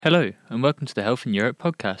Hello, and welcome to the Health in Europe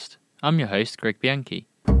podcast. I'm your host, Greg Bianchi.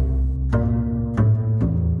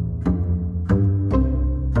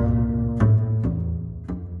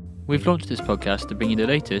 We've launched this podcast to bring you the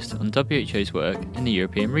latest on WHO's work in the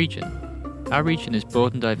European region. Our region is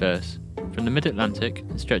broad and diverse. From the mid-Atlantic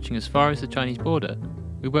and stretching as far as the Chinese border,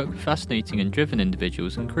 we work with fascinating and driven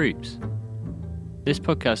individuals and groups. This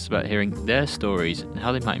podcast is about hearing their stories and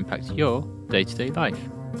how they might impact your day-to-day life.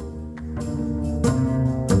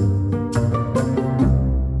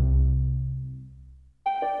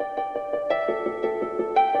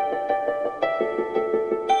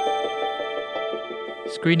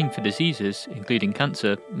 Screening for diseases, including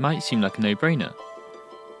cancer, might seem like a no-brainer.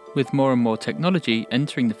 With more and more technology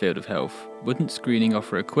entering the field of health, wouldn't screening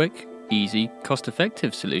offer a quick, easy,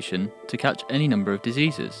 cost-effective solution to catch any number of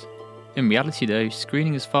diseases? In reality though,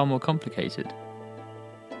 screening is far more complicated.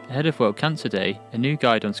 Ahead of World Cancer Day, a new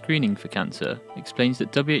guide on screening for cancer explains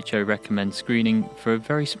that WHO recommends screening for a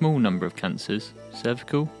very small number of cancers: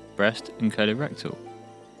 cervical, breast and colorectal.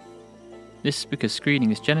 This is because screening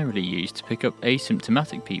is generally used to pick up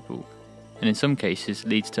asymptomatic people, and in some cases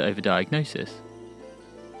leads to overdiagnosis.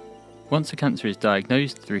 Once a cancer is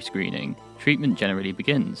diagnosed through screening, treatment generally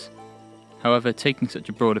begins. However, taking such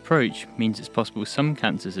a broad approach means it's possible some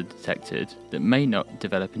cancers are detected that may not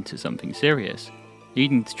develop into something serious,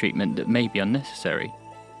 leading to treatment that may be unnecessary.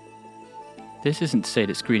 This isn't to say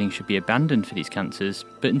that screening should be abandoned for these cancers,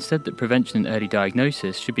 but instead that prevention and early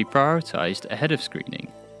diagnosis should be prioritised ahead of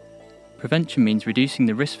screening. Prevention means reducing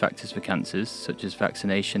the risk factors for cancers, such as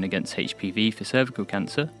vaccination against HPV for cervical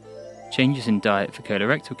cancer, changes in diet for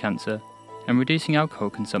colorectal cancer, and reducing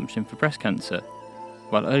alcohol consumption for breast cancer,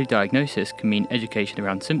 while early diagnosis can mean education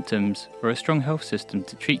around symptoms or a strong health system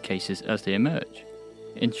to treat cases as they emerge.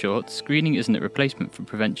 In short, screening isn't a replacement for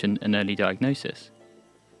prevention and early diagnosis.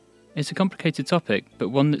 It's a complicated topic, but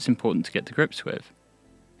one that's important to get to grips with.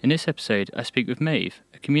 In this episode, I speak with Maeve,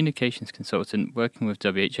 a communications consultant working with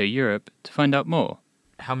WHO Europe, to find out more.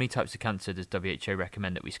 How many types of cancer does WHO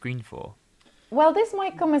recommend that we screen for? Well, this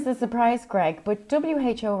might come as a surprise, Greg, but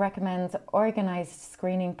WHO recommends organised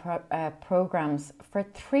screening programmes for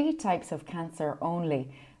 3 types of cancer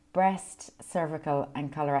only: breast, cervical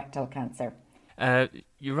and colorectal cancer.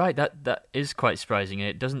 You're right. That is quite surprising, and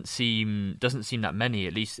it doesn't seem that many,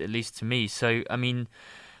 at least to me. So, I mean,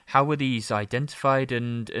 how were these identified,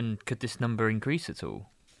 and could this number increase at all?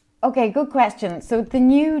 Okay, good question. So the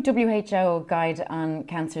new WHO guide on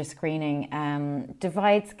cancer screening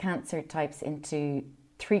divides cancer types into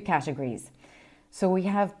 3 categories. So we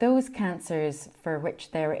have those cancers for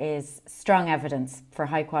which there is strong evidence for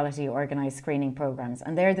high quality organised screening programmes,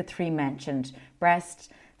 and they're the 3 mentioned: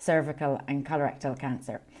 breast, cervical and colorectal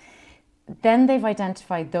cancer. Then they've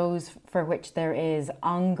identified those for which there is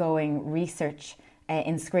ongoing research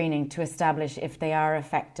in screening to establish if they are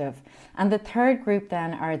effective. And the third group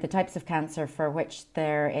then are the types of cancer for which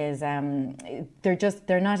there is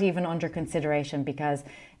they're not even under consideration because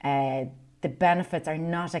the benefits are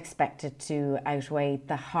not expected to outweigh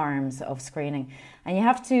the harms of screening. And you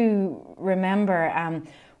have to remember,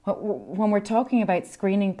 when we're talking about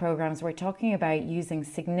screening programs, we're talking about using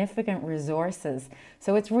significant resources.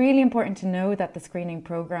 So it's really important to know that the screening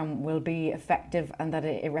program will be effective and that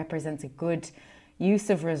it represents a good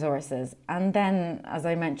use of resources. And then, as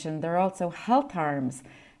I mentioned, there are also health harms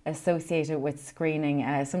associated with screening.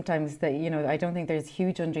 Sometimes I don't think there's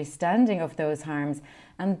huge understanding of those harms,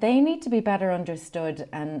 and they need to be better understood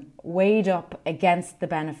and weighed up against the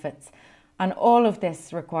benefits. And all of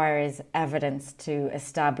this requires evidence to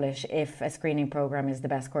establish if a screening program is the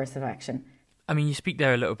best course of action. I mean, you speak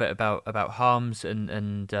there a little bit about harms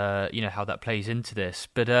and how that plays into this.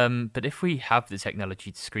 But if we have the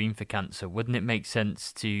technology to screen for cancer, wouldn't it make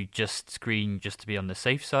sense to just screen just to be on the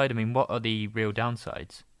safe side? I mean, what are the real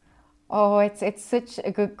downsides? Oh, it's such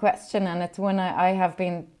a good question, and it's one I have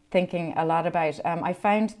been thinking a lot about. I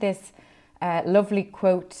found this lovely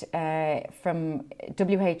quote from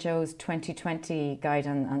WHO's 2020 guide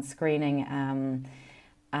on screening, and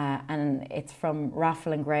it's from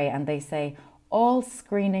Raffel and Gray, and they say, "All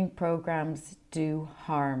screening programs do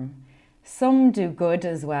harm. Some do good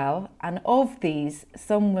as well, and of these,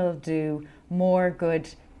 some will do more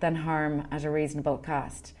good than harm at a reasonable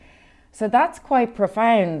cost." So that's quite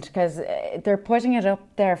profound, because they're putting it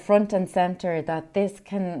up there front and centre that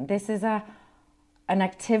this is an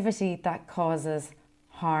activity that causes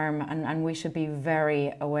harm, and we should be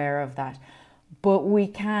very aware of that. But we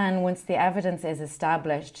can, once the evidence is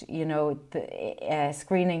established,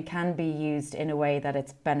 screening can be used in a way that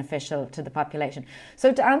it's beneficial to the population.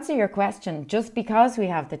 So to answer your question, just because we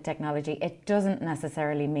have the technology, it doesn't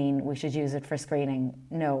necessarily mean we should use it for screening.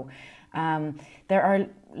 No. There are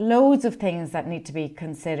loads of things that need to be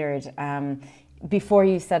considered before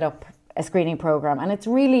you set up a screening program. And it's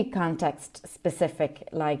really context specific,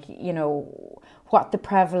 like, what the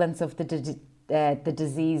prevalence of the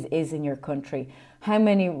disease is in your country, how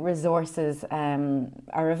many resources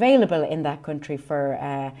are available in that country for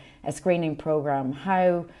a screening program,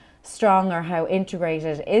 how strong or how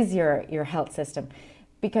integrated is your health system.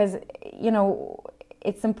 Because,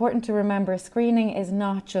 it's important to remember screening is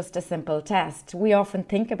not just a simple test. We often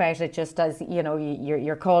think about it just as,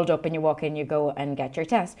 you're called up and you walk in, you go and get your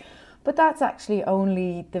test. But that's actually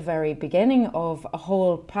only the very beginning of a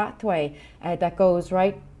whole pathway that goes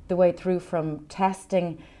right the way through from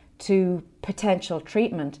testing to potential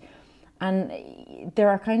treatment. And there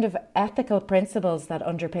are kind of ethical principles that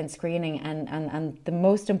underpin screening, and the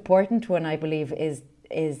most important one, I believe, is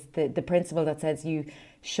the principle that says you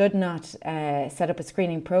should not set up a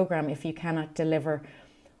screening program if you cannot deliver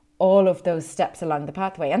all of those steps along the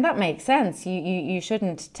pathway. And that makes sense. You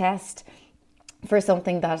shouldn't test for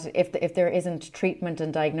something that if there isn't treatment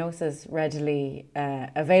and diagnosis readily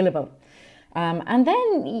available. And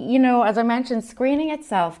then, as I mentioned, screening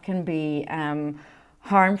itself can be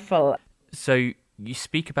harmful. So you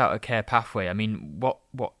speak about a care pathway. I mean, what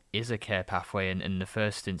is a care pathway in the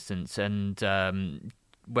first instance? And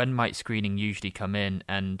when might screening usually come in?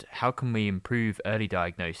 And how can we improve early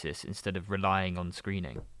diagnosis instead of relying on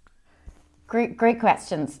screening? Great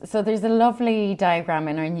questions. So there's a lovely diagram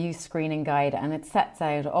in our new screening guide, and it sets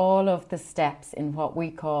out all of the steps in what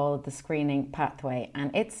we call the screening pathway.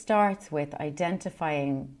 And it starts with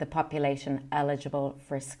identifying the population eligible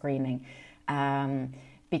for screening.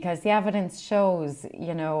 Because the evidence shows,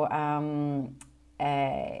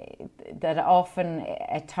 that often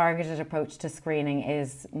a targeted approach to screening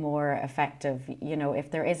is more effective.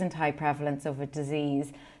 If there isn't high prevalence of a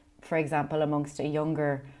disease, for example, amongst a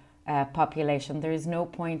younger population, there is no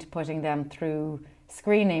point putting them through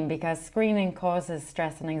screening, because screening causes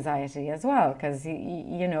stress and anxiety as well, because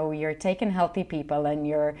you're taking healthy people and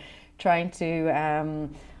you're trying to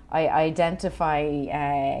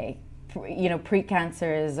identify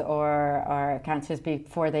precancers or cancers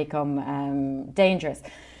before they become dangerous.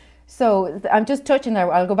 So I'm just touching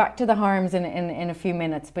there. I'll go back to the harms in a few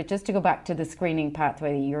minutes, but just to go back to the screening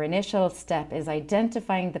pathway, your initial step is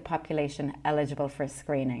identifying the population eligible for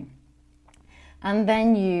screening. And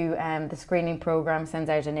then the screening program sends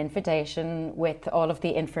out an invitation with all of the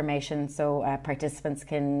information so participants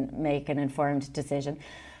can make an informed decision.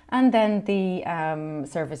 And then the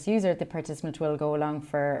service user, the participant, will go along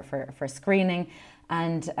for screening.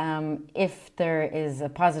 And if there is a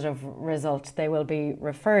positive result, they will be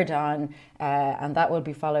referred on, and that will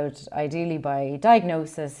be followed ideally by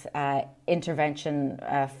diagnosis, intervention,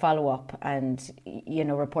 follow-up, and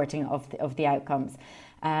reporting of the outcomes.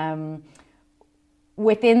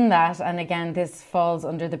 Within that, and again, this falls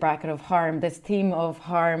under the bracket of harm, this theme of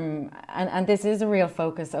harm, and this is a real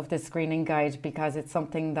focus of the screening guide because it's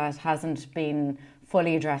something that hasn't been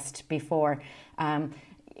fully addressed before.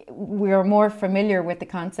 We're more familiar with the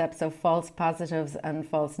concepts of false positives and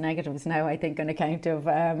false negatives now, I think, on account of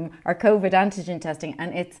our COVID antigen testing,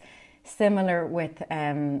 and it's similar with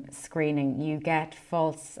screening. You get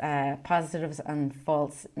false positives and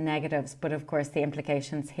false negatives, but of course the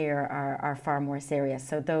implications here are far more serious.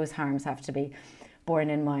 So those harms have to be borne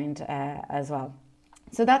in mind as well.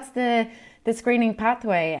 So that's the screening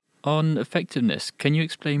pathway. On effectiveness, can you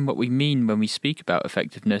explain what we mean when we speak about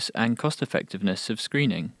effectiveness and cost effectiveness of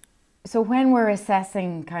screening? So when we're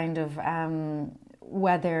assessing kind of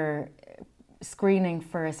whether screening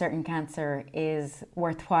for a certain cancer is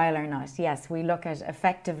worthwhile or not, yes, we look at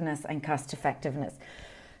effectiveness and cost effectiveness.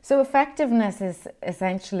 So effectiveness is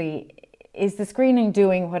essentially, is the screening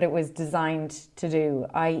doing what it was designed to do,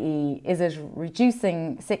 i.e. is it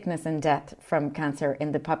reducing sickness and death from cancer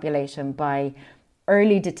in the population by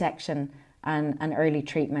early detection and early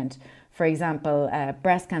treatment, for example,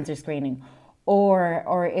 breast cancer screening,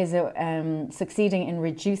 or is it succeeding in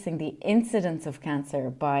reducing the incidence of cancer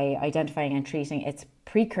by identifying and treating its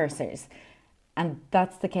precursors? And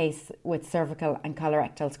that's the case with cervical and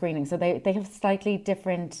colorectal screening. So they have slightly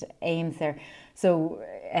different aims there. So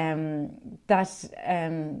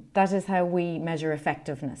that is how we measure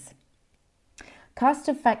effectiveness. Cost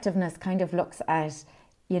effectiveness kind of looks at,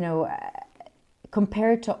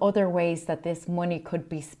 compared to other ways that this money could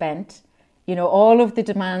be spent, all of the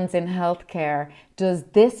demands in healthcare, does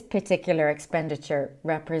this particular expenditure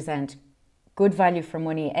represent good value for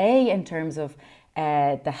money, A, in terms of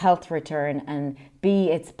the health return, and B,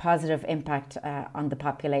 its positive impact on the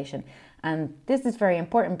population. And this is very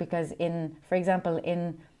important because for example,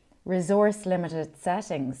 in resource limited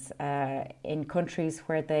settings, in countries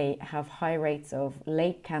where they have high rates of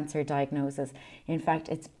late cancer diagnosis, in fact,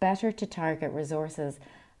 it's better to target resources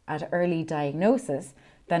at early diagnosis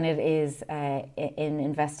than it is in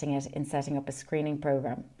investing it in setting up a screening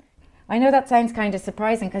program. I know that sounds kind of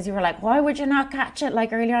surprising because you were like, why would you not catch it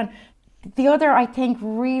like early on? The other, I think,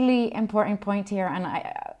 really important point here, and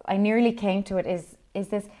I nearly came to it, is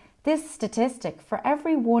this statistic. For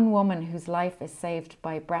every one woman whose life is saved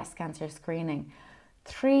by breast cancer screening,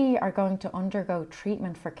 3 are going to undergo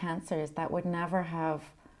treatment for cancers that would never have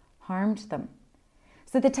harmed them.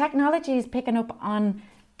 So the technology is picking up on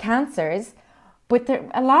cancers, but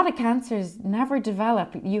a lot of cancers never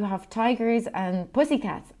develop. You have tigers and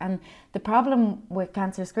pussycats, and the problem with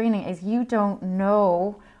cancer screening is you don't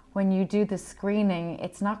know. When you do the screening,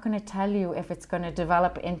 it's not going to tell you if it's going to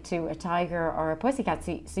develop into a tiger or a pussycat,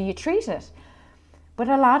 so you treat it. But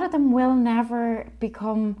a lot of them will never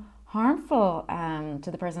become harmful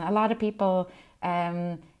to the person. A lot of people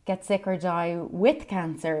get sick or die with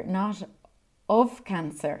cancer, not of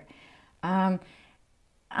cancer. And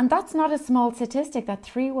that's not a small statistic, that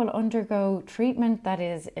 3 will undergo treatment that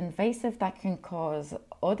is invasive, that can cause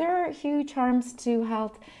other huge harms to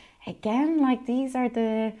health. Again, like these are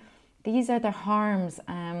the harms,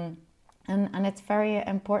 and it's very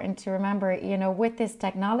important to remember, with this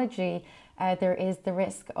technology, there is the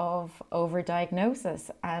risk of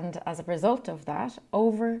overdiagnosis, and as a result of that,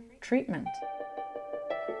 over-treatment.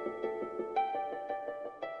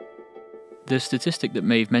 The statistic that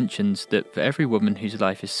Maeve mentions, that for every woman whose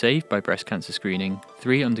life is saved by breast cancer screening,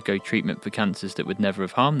 3 undergo treatment for cancers that would never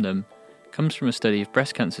have harmed them, comes from a study of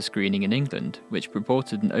breast cancer screening in England, which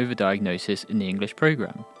reported an overdiagnosis in the English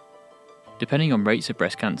programme. Depending on rates of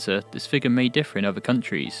breast cancer, this figure may differ in other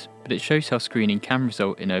countries, but it shows how screening can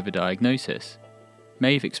result in overdiagnosis.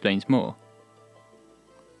 Maeve explains more.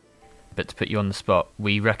 But to put you on the spot,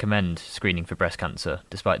 we recommend screening for breast cancer,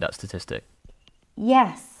 despite that statistic.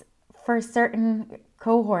 Yes, for certain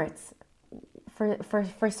cohorts,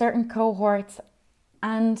 for certain cohorts,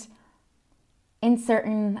 and in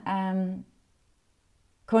certain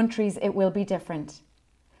countries it will be different,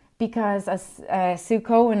 because as Sue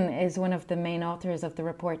Cohen is one of the main authors of the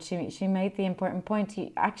report, she made the important point.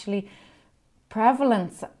 Actually,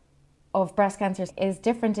 prevalence of breast cancer is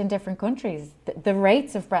different in different countries. The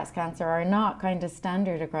rates of breast cancer are not kind of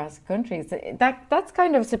standard across countries. That's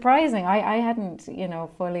kind of surprising. I hadn't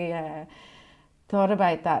fully thought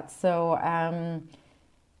about that.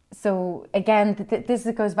 So again, this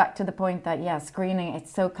goes back to the point that, screening,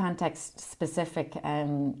 it's so context specific,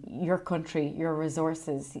 your country, your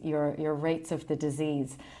resources, your rates of the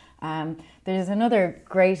disease. There's another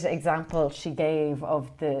great example she gave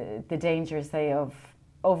of the dangers, say, of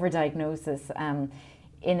overdiagnosis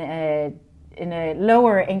in a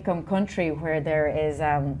lower income country where there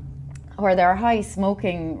are high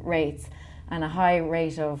smoking rates and a high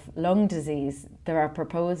rate of lung disease. There are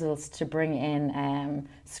proposals to bring in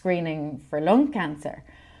screening for lung cancer.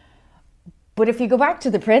 But if you go back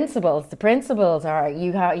to the principles are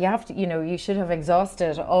you should have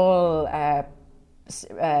exhausted all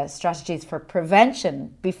strategies for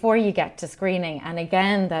prevention before you get to screening. And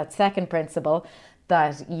again, that second principle,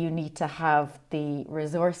 that you need to have the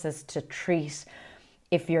resources to treat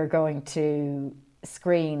if you're going to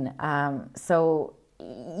screen. So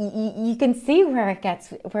you can see where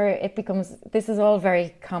it becomes, this is all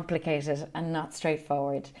very complicated and not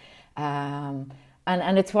straightforward. And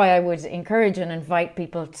it's why I would encourage and invite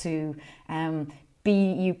people to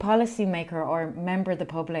be you policymaker or member of the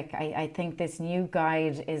public. I think this new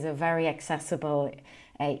guide is a very accessible,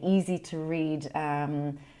 easy to read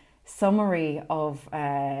summary of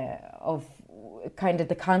kind of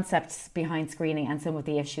the concepts behind screening and some of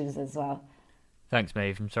the issues as well. Thanks,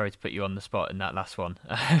 Maeve. I'm sorry to put you on the spot in that last one.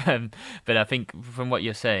 But I think from what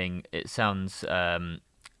you're saying, it sounds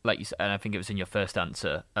like you said, and I think it was in your first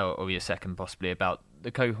answer, or your second possibly, about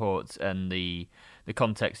the cohorts and the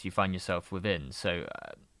context you find yourself within. So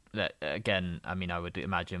that, again, I mean, I would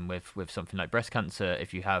imagine with something like breast cancer,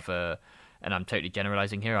 if you have and I'm totally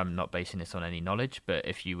generalizing here, I'm not basing this on any knowledge, but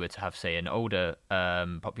if you were to have, say, an older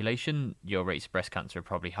population, your rates of breast cancer are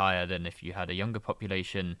probably higher than if you had a younger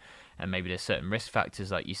population. And maybe there's certain risk factors,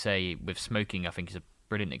 like you say, with smoking, I think is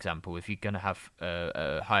brilliant example. If you're going to have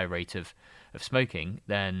a higher rate of smoking,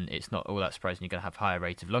 then it's not all that surprising you're going to have higher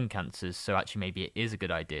rate of lung cancers. So actually, maybe it is a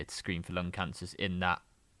good idea to screen for lung cancers in that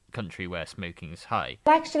country where smoking is high.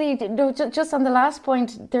 Actually, no, just on the last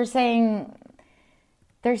point, they're saying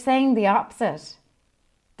the opposite.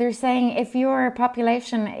 They're saying if your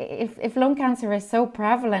population, if lung cancer is so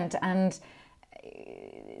prevalent, and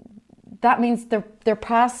that means they're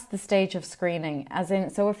past the stage of screening, as in,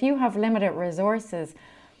 so if you have limited resources,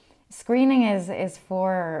 screening is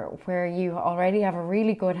for where you already have a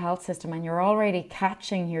really good health system and you're already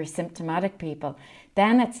catching your symptomatic people.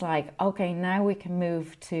 Then it's like, okay, now we can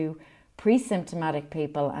move to pre-symptomatic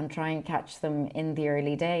people and try and catch them in the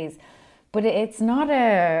early days. But it's not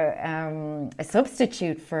a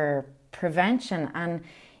substitute for prevention. And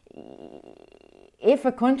if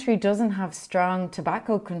a country doesn't have strong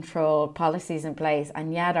tobacco control policies in place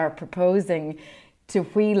and yet are proposing to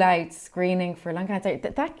wheel out screening for lung cancer,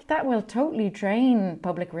 that will totally drain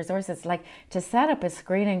public resources. Like, to set up a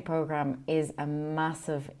screening program is a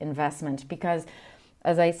massive investment because,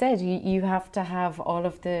 as I said, you have to have all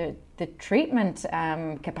of the treatment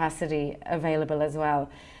capacity available as well.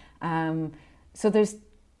 So there's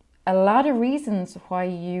a lot of reasons why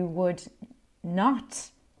you would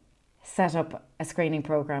not set up a screening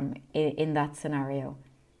program in that scenario.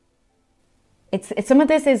 It's some of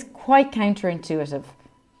this is quite counterintuitive.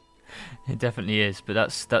 It definitely is, but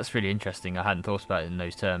that's really interesting. I hadn't thought about it in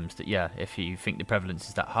those terms. That if you think the prevalence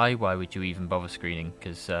is that high, why would you even bother screening?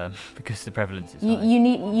 Because the prevalence is high.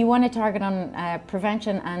 You want to target on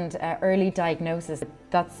prevention and early diagnosis.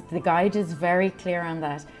 The guide is very clear on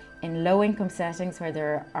that. In low-income settings where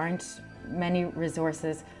there aren't many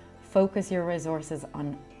resources, focus your resources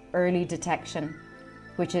on early detection,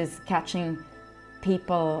 which is catching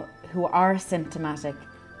people who are symptomatic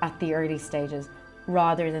at the early stages,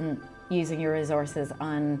 rather than using your resources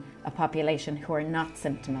on a population who are not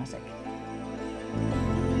symptomatic.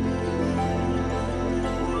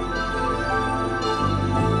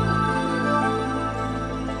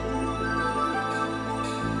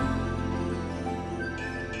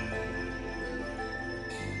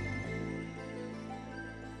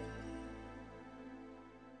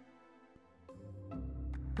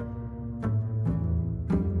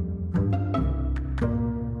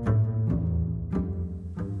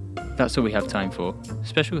 That's all we have time for.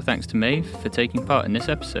 Special thanks to Maeve for taking part in this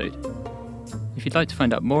episode. If you'd like to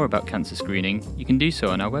find out more about cancer screening, you can do so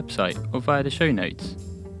on our website or via the show notes.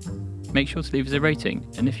 Make sure to leave us a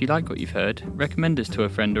rating, and if you like what you've heard, recommend us to a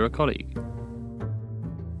friend or a colleague.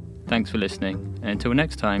 Thanks for listening, and until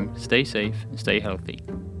next time, stay safe and stay healthy.